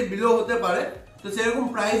 100 দিয়ে বিলো হতে পারে, তো সেরকম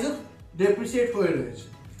প্রাইসও ডেপ্রিসিয়েট হয়ে রয়েছে,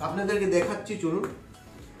 আপনাদেরকে দেখাচ্ছি চলুন।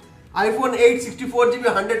 iPhone 8 64GB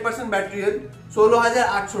 100% ব্যাটারি হেলথ,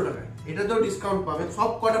 16,800 টাকা, এটাতেও ডিসকাউন্ট পাবেন, সব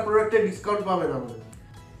কটা প্রোডাক্টে ডিসকাউন্ট পাবেন আমাদের।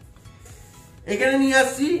 এখানে নিয়ে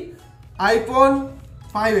আসছি iPhone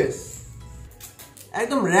 5s,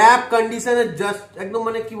 একদম র্যাপ কন্ডিশনের, জাস্ট একদম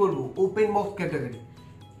মানে কি বলবো, ওপেন বক্স ক্যাটাগরি।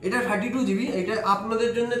 এটা 32GB, এটা আপনাদের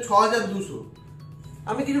জন্য 6,200।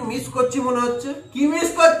 আমি কিছু মিস করছি মনে হচ্ছে, কি মিস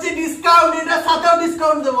করছি? ডিসকাউন্ট, এটার সাথেও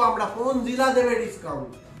ডিসকাউন্ট দেবো আমরা, ফোনজিলা দেবে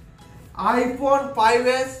discount. iPhone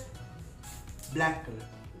 5s black colour,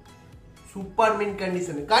 super mint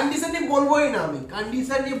কন্ডিশনে, কন্ডিশন নিয়ে বলবোই না আমি,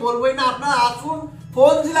 কন্ডিশন নিয়ে বলবোই না, আপনারা আসুন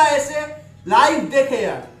ফোনজিলা, এসে লাইভ দেখে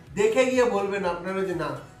যান, দেখে গিয়ে বলবেন আপনারা যে না,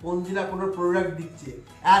 ফোনজিলা কোনো প্রোডাক্ট দিচ্ছে,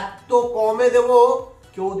 এত কমে দেবো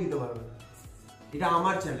কেউ দিতে পারবে না, এটা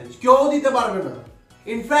আমার চ্যালেঞ্জ, কেউ দিতে পারবে না।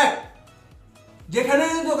 ইনফ্যাক্ট যেখানে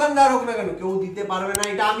দোকানদার হোক না কেন, কেউ দিতে পারবে না,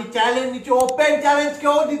 এটা আমি চ্যালেঞ্জ নিচ্ছি, ওপেন চ্যালেঞ্জ,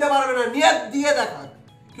 কেউ দিতে পারবে না, নিয়ে দিয়ে দেখাক,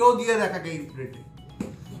 কেউ দিয়ে দেখাক এই রেটে।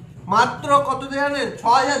 মাত্র কত জানেন?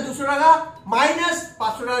 6,200 টাকা মাইনাস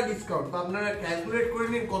 500 টাকা ডিসকাউন্ট, তো আপনারা ক্যালকুলেট করে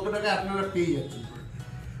নিন কত টাকা আপনারা পেয়ে যাচ্ছেন।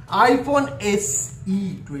 iPhone SE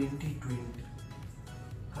 2020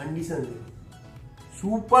 condition,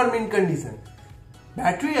 super mint condition,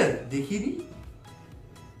 battery health দেখিয়ে দিই,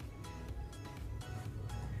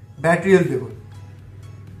 ব্যাটারি হেলথ দেখুন,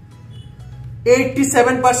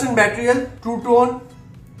 87% ব্যাটারি হেলথ, ট্রু টোন,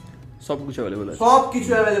 সবকিছু অ্যাভেলেবল আছে,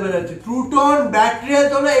 সবকিছু অ্যাভেলেবল আছে, ট্রু টোন, ব্যাটারি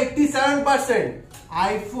হেলথ হলো 87%,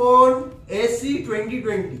 iPhone SE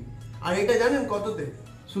 2020। আর এটা জানেন কততে?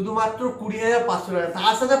 শুধুমাত্র 20,500 টাকা,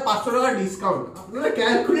 তার সাথে 500 টাকা ডিসকাউন্ট। আপনারা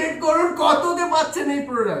ক্যালকুলেট করুন কততে পাচ্ছেন এই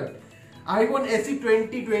product. iPhone SE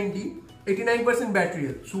 2020 89% battery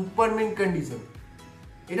health, super mint condition,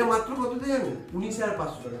 এটা মাত্র কততে জানেন?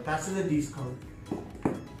 19,500 টাকা, তার সাথে discount.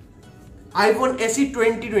 iPhone SE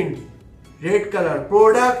 2020 red colour,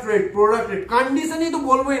 product red, কন্ডিশনই তো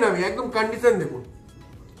বলবোই না আমি, একদম কন্ডিশন দেখুন,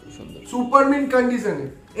 সুপার মিন্ট কন্ডিশনে,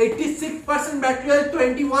 86% battery health,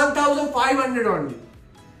 21,500 only.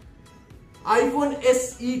 IPhone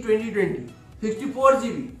SE 2020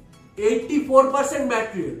 64GB 84%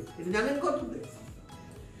 battery. এটা জানেন কত?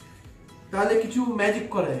 তাহলে কিছু ম্যাজিক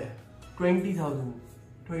করে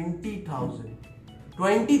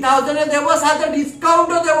 20,000 এ দেবো, সাথে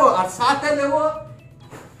ডিসকাউন্টও দেবো, আর সাথে দেবো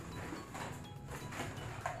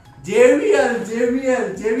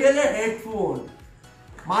JBL এর হেডফোন।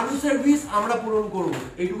 মানুষের উইশ আমরা পূরণ করব,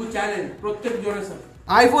 এইটুকু চ্যালেঞ্জ প্রত্যেক জনের সাথে।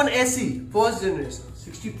 IPhone SE first generation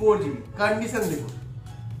 64GB, condition দেখুন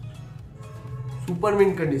সুপার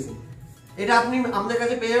মিন্ট কন্ডিশন। এটা আপনি আমাদের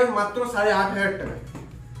কাছে পেয়ে যাবেন মাত্র 8,500 টাকা।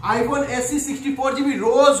 IPhone SE 64GB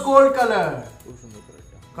rose gold colour, খুব সুন্দর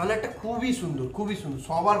কালারটা, খুবই সুন্দর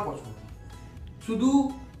সবার পছন্দ। শুধু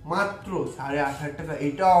মাত্র 8,500 টাকা,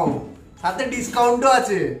 এটাও সাথে ডিসকাউন্টও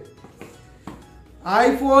আছে।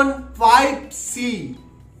 IPhone 5C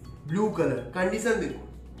blue colour, condition দেখুন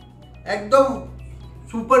একদম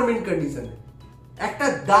সুপার মিন্ট কন্ডিশনে, একটা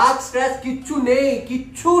দাগ স্ক্র্যাচ কিচ্ছু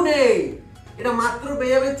নেই। এটা মাত্র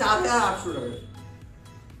পেয়ে যাবেন 4,800 টাকা।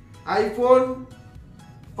 আইফোন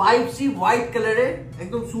 5C হোয়াইট কালারে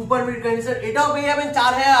একদম সুপার মিন্ট কন্ডিশন, এটাও পেয়ে যাবেন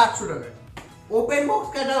 4,800 টাকা। ওপেন বক্স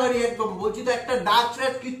ক্যাটাগরি একদম, বলছি তো একটা ডার্ক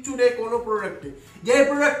স্ক্র্যাচ কিচ্ছু নেই কোনো প্রোডাক্টে। যে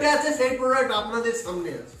প্রোডাক্টে আছে সেই প্রোডাক্ট আপনাদের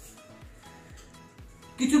সামনে আছে।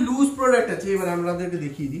 কিছু লুজ প্রোডাক্ট আছে, এবার আপনাদেরকে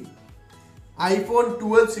দেখিয়ে দিই। IPhone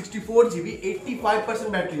 12 64GB 85%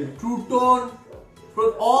 battery, true tone,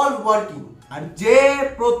 all working. আর যে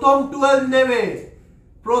প্রথম 12 নেবে,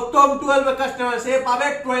 প্রথম 12 কাস্টমার, সে পাবে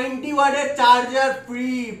 20 ওয়াটের চার্জার ফ্রি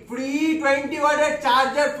 20 ওয়াটের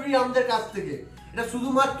চার্জার ফ্রি আমাদের কাছ থেকে। এটা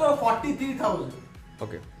শুধুমাত্র 43,000।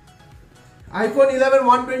 ওকে। আইফোন 11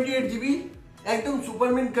 128GB একদম super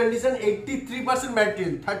mint condition, 83% battery,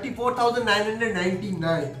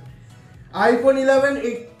 34,999। IPhone 11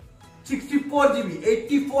 64GB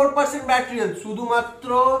 84% battery, শুধুমাত্র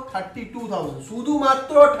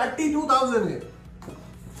 32,000 এ।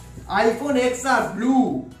 IPhone XR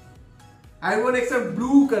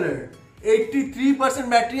blue colour 83%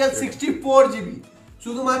 battery, 64GB,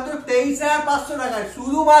 শুধুমাত্র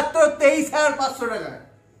 23,500 টাকায়,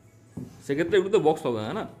 সেক্ষেত্রে এগুলো তো বক্স পাবে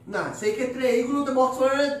না? না, সেই ক্ষেত্রে এইগুলো তো বক্স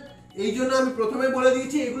পাবে না। এই জন্য আমি প্রথমে বলে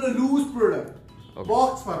দিয়েছি এগুলো লুজ প্রোডাক্ট,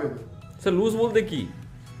 বক্স পাবে না। স্যার লুজ বলতে কি?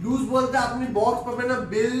 লুজ বলতে আপনি বক্স পাবেন না,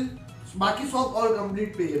 বিল বাকি সব অল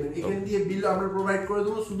কমপ্লিট পেয়ে যাবেন। এখান দিয়ে বিল আমরা প্রোভাইড করে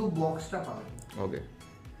দেবো, শুধু বক্সটা পাবেন। ওকে।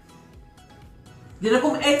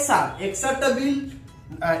 যেরকম XR-টা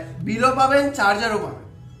বিলও পাবেন, চার্জারও পাবেন।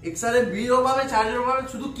 XR এর বিলও পাবেন, চার্জারও পাবেন,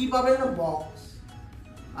 শুধু কি পাবেন না বক্স।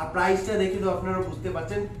 আর প্রাইসটা দেখে তো আপনারা বুঝতে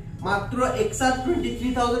পারছেন, মাত্র XR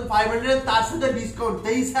 23,500, তার সাথে ডিসকাউন্ট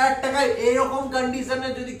 23,000 টাকায়। এরকম কন্ডিশনে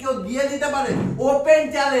যদি কেউ দিয়ে দিতে পারে, ওপেন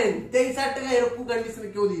চ্যালেঞ্জ, 23,000 টাকায় এরকম কন্ডিশনে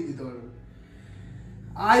কেউ দিয়ে দিতে পারবে।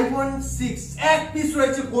 আইফোন 6 এক পিস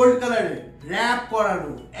রয়েছে গোল্ড কালারে, র‍্যাপ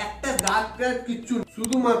করানো, একটা দাগ প্যাড কিচ্ছু,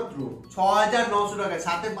 শুধুমাত্র 6,900 টাকায়,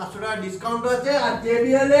 সাথে 500 টাকা ডিসকাউন্ট আছে, আর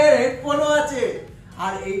JBL এর হেডফোনও আছে।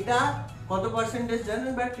 আর এইটা কত পার্সেন্টেজ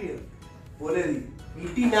জানেন ব্যাটারি? বলে দিই,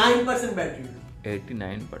 89% ব্যাটারি।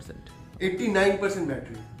 89%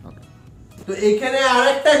 ব্যাটারি। ওকে। তো এইখানে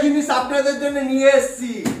আরেকটা জিনিস আপনাদের জন্য নিয়ে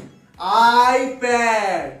এসেছি,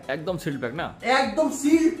 আইপ্যাড। একদম সিল প্যাক না? একদম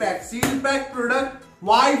seal pack product,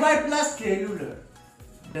 wifi plus cellular.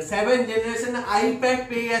 7 generation iPad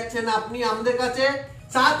পেয়ে যাচ্ছেন আপনি আমাদের কাছে।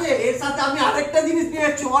 সাথে এর সাথে আমি আরেকটা জিনিস নিয়ে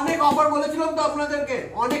এসেছি, অনেক অফার বলেছিলাম তো আপনাদেরকে,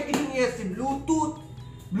 অনেক কিছু নিয়ে এসেছি। ব্লুটুথ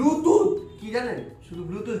কি জানেন? শুধু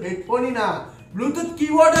ব্লুটুথ হেডফোনই না, ব্লুটুথ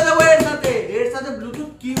কিবোর্ডও দেবো এর সাথে ব্লুটুথ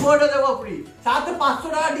কিবোর্ডও দেবো ফ্রি, সাথে 500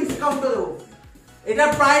 টাকা ডিসকাউন্টও দেবো। এটা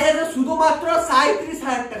প্রাইস আছে শুধুমাত্র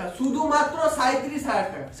 37,000 টাকা, শুধুমাত্র 37,000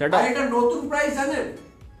 টাকা। আর এটা নতুন প্রাইস জানেন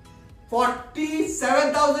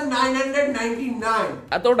 47,999।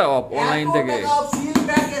 এতটা অফ অনলাইন থেকে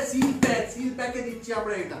সিল প্যাকে দিচ্ছি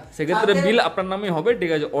আমরা এটা। সেক্ষেত্রে বিল আপনার নামে হবে,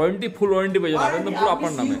 ঠিক আছে? ওয়ারেন্টি, ফুল ওয়ারেন্টি পেয়ে যাবেন একদম পুরো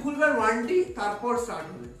আপনার নামে। সিল খুলবেন, ওয়ারেন্টি তারপর স্টার্ট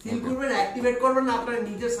হবে। সিল খুলবেন, অ্যাক্টিভেট করবেন না, আপনার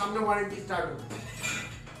নিজের সামনে ওয়ারেন্টি স্টার্ট হবে।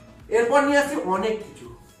 এরপর নিয়ে আসছি অনেক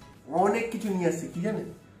কিছু নিয়ে আসছি, কি জানেন?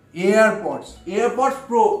 AirPods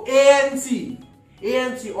pro ANC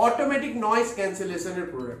automatic noise ক্যান্সেলেশনের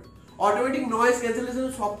product. Automatic noise cancellation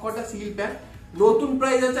সবকটা সিল প্যাক। নতুন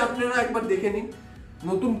প্রাইস আছে, আপনারা একবার দেখে নিন।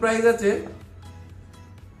 নতুন প্রাইস আছে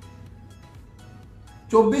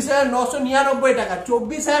 24,999 টাকা,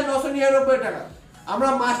 24,999 টাকা। আমরা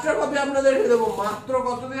মাস্টার কপি আপনাদেরকে দেবো মাত্র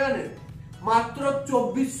কত জানেন? মাত্র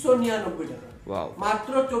 2,499 টাকা।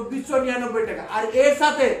 মাত্র 2,499 টাকা। আর এর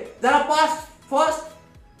সাথে যারা ফার্স্ট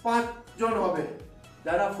 5 জন হবে,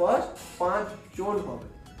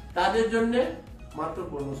 তাদের জন্য মাত্র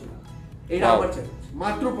 1500 টাকা। এটা আমার চ্যালেঞ্জ,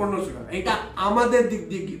 মাত্র 1500 টাকা। এটা আমাদের দিক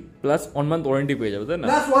দিয়ে কি প্লাস 1 মান্থ ওয়ারেন্টি পেয়ে যাবে, তাই না?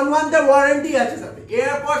 প্লাস 1 মান্থের ওয়ারেন্টি আছে সাথে,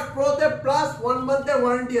 এয়ারপডস প্রো তে প্লাস 1 মান্থের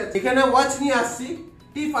ওয়ারেন্টি আছে। এখানে ওয়াচ নিয়ে আসছি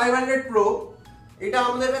T500 Pro, এটা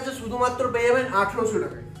আমাদের কাছে শুধুমাত্র পেয়ে যাবেন 1800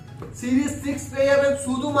 টাকায়। সিরিজ 6 পেয়ে যাবেন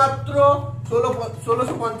শুধুমাত্র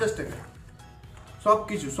 1650 টাকা।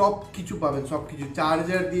 সবকিছু পাবেন, সবকিছু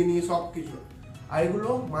চার্জার দিয়ে নিয়ে সবকিছু। আর এগুলো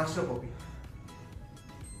মাস্টার কপি,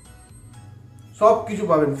 সবকিছু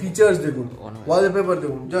পাবেন। ফিচার্স দেখুন, ওয়ালপেপার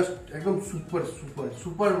দেখুন, জাস্ট একদম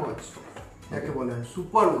সুপার ওয়াচ, একে বলে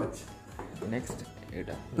সুপার ওয়াচ। নেক্সট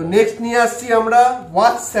এটা তো নেক্সট নিয়ে আসছি আমরা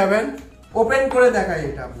ওয়াচ 7। ওপেন করে দেখাই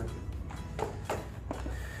এটা আপনাকে।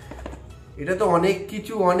 এটা তো অনেক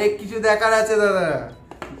কিছু দেখার আছে দাদা,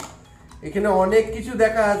 এখানে অনেক কিছু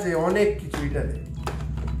দেখা আছে, অনেক কিছু। এটাতে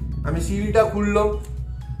আমি সিলটা খুললাম,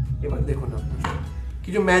 এবার দেখুন আপনি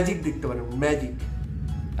কিছু ম্যাজিক দেখতে পারেন। ম্যাজিক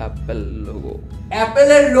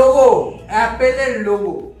অ্যাপেলের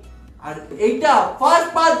লোগো। আর এইটা ফার্স্ট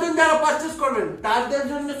 5 জন যারা পারচেজ করবেন তাদের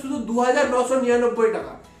জন্য শুধু 2999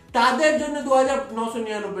 টাকা, তাদের জন্য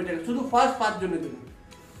 2999 টাকা, শুধু ফার্স্ট 5 জনের জন্য।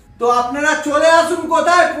 তো আপনারা চলে আসুন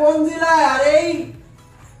কোথায়? ফোনজিলায়। আর এই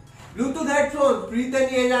ব্লুটুথ হেডফোন ফ্রিতে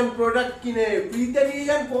নিয়ে যান, প্রোডাক্ট কিনে ফ্রিতে নিয়ে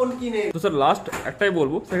যান, ফোন কিনে। তো স্যার লাস্ট একটাই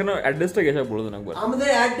বলবো, সেখানে অ্যাড্রেসটা গেছে বলে দেন একবার। আমাদের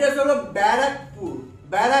অ্যাড্রেস হলো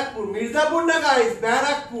ব্যারাকপুর, মির্জাপুর না গাইস,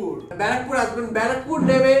 ব্যারাকপুর আসবেন। ব্যারাকপুর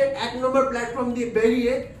নেমে 1 নম্বর প্ল্যাটফর্ম দিয়ে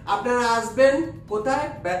বেরিয়ে আপনারা আসবেন কোথায়?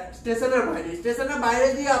 স্টেশনের বাইরে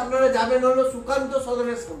দিয়ে আপনারা যাবেন হলো সুকান্ত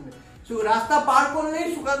সদনের সামনে। রাস্তা পার করলেই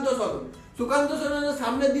সুকান্ত সদনের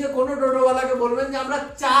সামনে দিয়ে কোনো টোটোওয়ালাকে বলবেন যে আমরা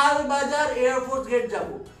চালবাজার এয়ারফোর্স গেট যাব।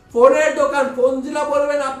 ফোনের দোকান ফোনজিলা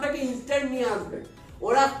বলবেন, আপনাকে ইনস্ট্যান্ট নিয়ে আসবে।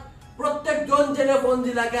 ওরা প্রত্যেকজন চেনে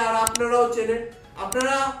ফোনজিলাকে, আর আপনারাও চেনেন।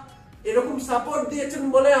 আপনারা এরকম সাপোর্ট দিয়েছেন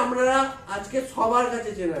বলে আপনারা আজকে সবার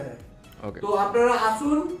কাছে চেনা যায়। তো আপনারা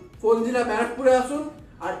আসুন ফোনজিলা ব্যারাকপুরে আসুন।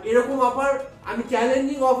 আর এরকম অফার আমি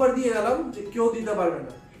চ্যালেঞ্জিং অফার দিয়ে গেলাম যে কেউ দিতে পারবে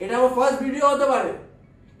না। এটা আমার ফার্স্ট ভিডিও হতে পারে,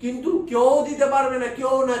 কিন্তু কেউ দিতে পারবে না,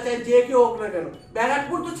 কেউ না, চাই যে কেউ হোক না কেন।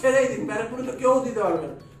 ব্যারাকপুর তো ছেড়েই দিন, ব্যারাকপুরে তো কেউ দিতে পারবে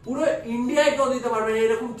না, পুরো ইন্ডিয়ায় কেউ দিতে পারবে না।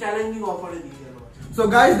 এরকম চ্যালেঞ্জিং অফারে দিয়ে গেল। সো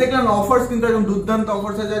গাইস দেখলেন অফার্স কিন্তু একদম দুর্দান্ত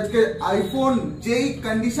অফার্স আছে আজকে। আইফোন যেই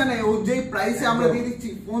কন্ডিশনে ও যেই প্রাইসে আমরা দিয়ে দিচ্ছি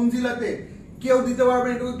ফোনজিলাতে, কেউ দিতে পারবে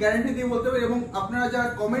না, এটুকু গ্যারান্টি দিয়ে বলতে পারি। এবং আপনারা যারা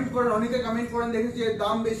কমেন্ট করেন, অনেকে কমেন্ট করেন দেখেছি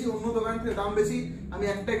দাম বেশি, অন্য দোকান থেকে দাম বেশি। আমি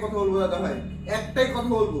একটাই কথা বলবো দাদা ভাই, একটাই কথা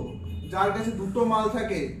বলবো, যার কাছে দুটো মাল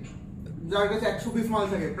থাকে, যার কাছে 100 পিস মাল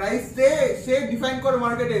থাকে, প্রাইস সে ডিফাইন করে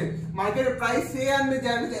মার্কেটের প্রাইস সে আনবে।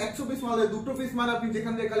 যার কাছে 100 পিস মাল, 2 পিস মাল আপনি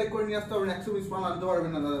যেখান থেকে কালেক্ট করে নিয়ে আসতে পারবেন, 100 পিস মাল আনতে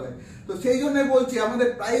পারবেন না দাদা ভাই। তো সেই জন্যই বলছি, আমাদের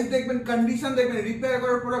প্রাইস দেখবেন, কন্ডিশন দেখবেন। রিপেয়ার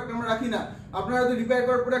করার প্রোডাক্ট আমরা রাখি না, আপনারা তো রিপেয়ার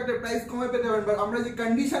করার প্রোডাক্টের প্রাইস কমে পেতে পারেন, বাট আমরা যে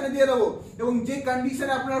কন্ডিশনে দিয়ে দেবো, এবং যে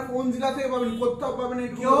কন্ডিশনে আপনারা ফোনজিলা থেকে পাবেন, কোথাও পাবেন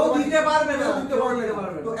কেউ দিতে পারবে না।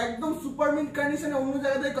 তো একদম সুপার মিন্ট কন্ডিশনে অন্য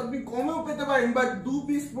জায়গা থেকে আপনি কমেও পেতে পারেন, but 2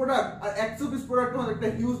 piece product R 100 piece product মধ্যে একটা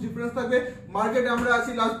হিউজ ডিফারেন্স থাকবে। মার্কেটে আমরা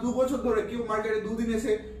আছি লাস্ট 2 বছর ধরে, কেউ মার্কেটে 2 দিন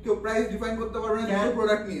এসে কেউ প্রাইস ডিফাইন করতে পারবে না দুটো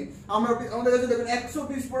প্রোডাক্ট নিয়ে। আমাদের কাছে দেখুন 100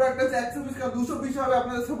 পিস প্রোডাক্ট আছে, 100 পিস 200 পিস হবে,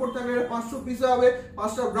 আপনাদের সাপোর্ট থাকবে 500 পিস হবে,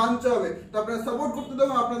 5টা ব্রাঞ্চ হবে। তো আপনারা সাপোর্ট করতে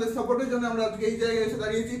থাকুন, আপনাদের সাপোর্টের জন্য আমরা আজকে এই জায়গায় এসে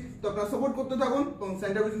দাঁড়িয়েছি। তো আপনারা সাপোর্ট করতে থাকুন এবং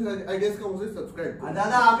সেন্টার বিজনেস আইডিয়াসকে অবশ্যই সাবস্ক্রাইব করুন।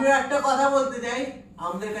 দাদা আমিও একটা কথা বলতে চাই,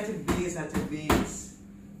 আমাদের কাছে বেস আছে, বেস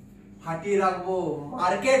ফাটিয়ে রাখবো,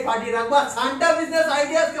 মার্কেট ফাটিয়ে রাখবো। সান্টা বিজনেস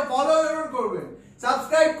আইডিয়াসকে ফলো করবেন,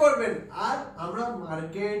 সাবস্ক্রাইব করবেন, আর আমরা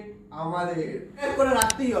মার্কেট আমাদের করে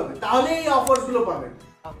রাখতেই হবে, তাহলে এই অফারস গুলো পাবেন।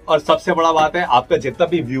 और सबसे बड़ा बात है, आपका जितना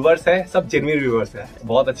भी व्यूअर्स है सब जेन्युइन व्यूअर्स है,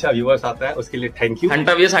 बहुत अच्छा व्यूअर्स आता है, उसके लिए थैंक यू।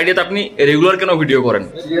 ঘন্টা বিএস আইডিয়াতে আপনি রেগুলার কেন ভিডিও করেন?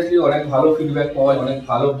 সিরিয়াসলি অনেক ভালো ফিডব্যাক পাওয়া, অনেক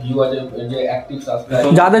ভালো ভিউ আছে, যে অ্যাক্টিভ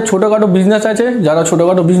সাবস্ক্রাইবার। যাদের ছোটখাটো বিজনেস আছে, যারা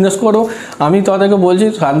ছোটখাটো বিজনেস করো, আমি তাদেরকে বলছি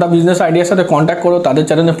সান্টা বিজনেস আইডিয়ার সাথে কন্ট্যাক্ট করো, তাদের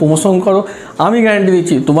চ্যানেলে প্রমোশন করো। আমি গ্যারান্টি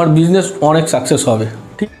দিচ্ছি তোমার বিজনেস অনেক সাকসেস হবে।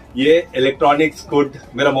 ये इलेक्ट्रॉनिक्स गुड,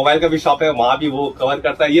 मेरा मोबाइल का भी शॉप है, वहाँ भी वो कवर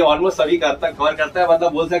करता है। ये ऑलमोस्ट सभी कवर करता है,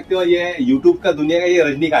 मतलब बोल सकते हो ये यूट्यूब का दुनिया का ये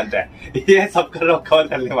रजनीकांत है, ये सब कवर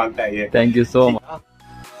करने मांगता है ये। Thank you so much.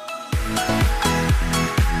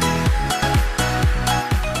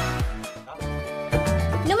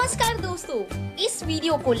 नमस्कार दोस्तों, इस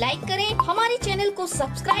वीडियो को लाइक करें, हमारे चैनल को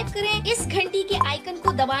सब्सक्राइब करें, इस घंटी के आइकन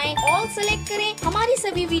को दबाएं, ऑल सेलेक्ट करें हमारी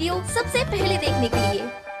सभी वीडियो सबसे पहले देखने के लिए।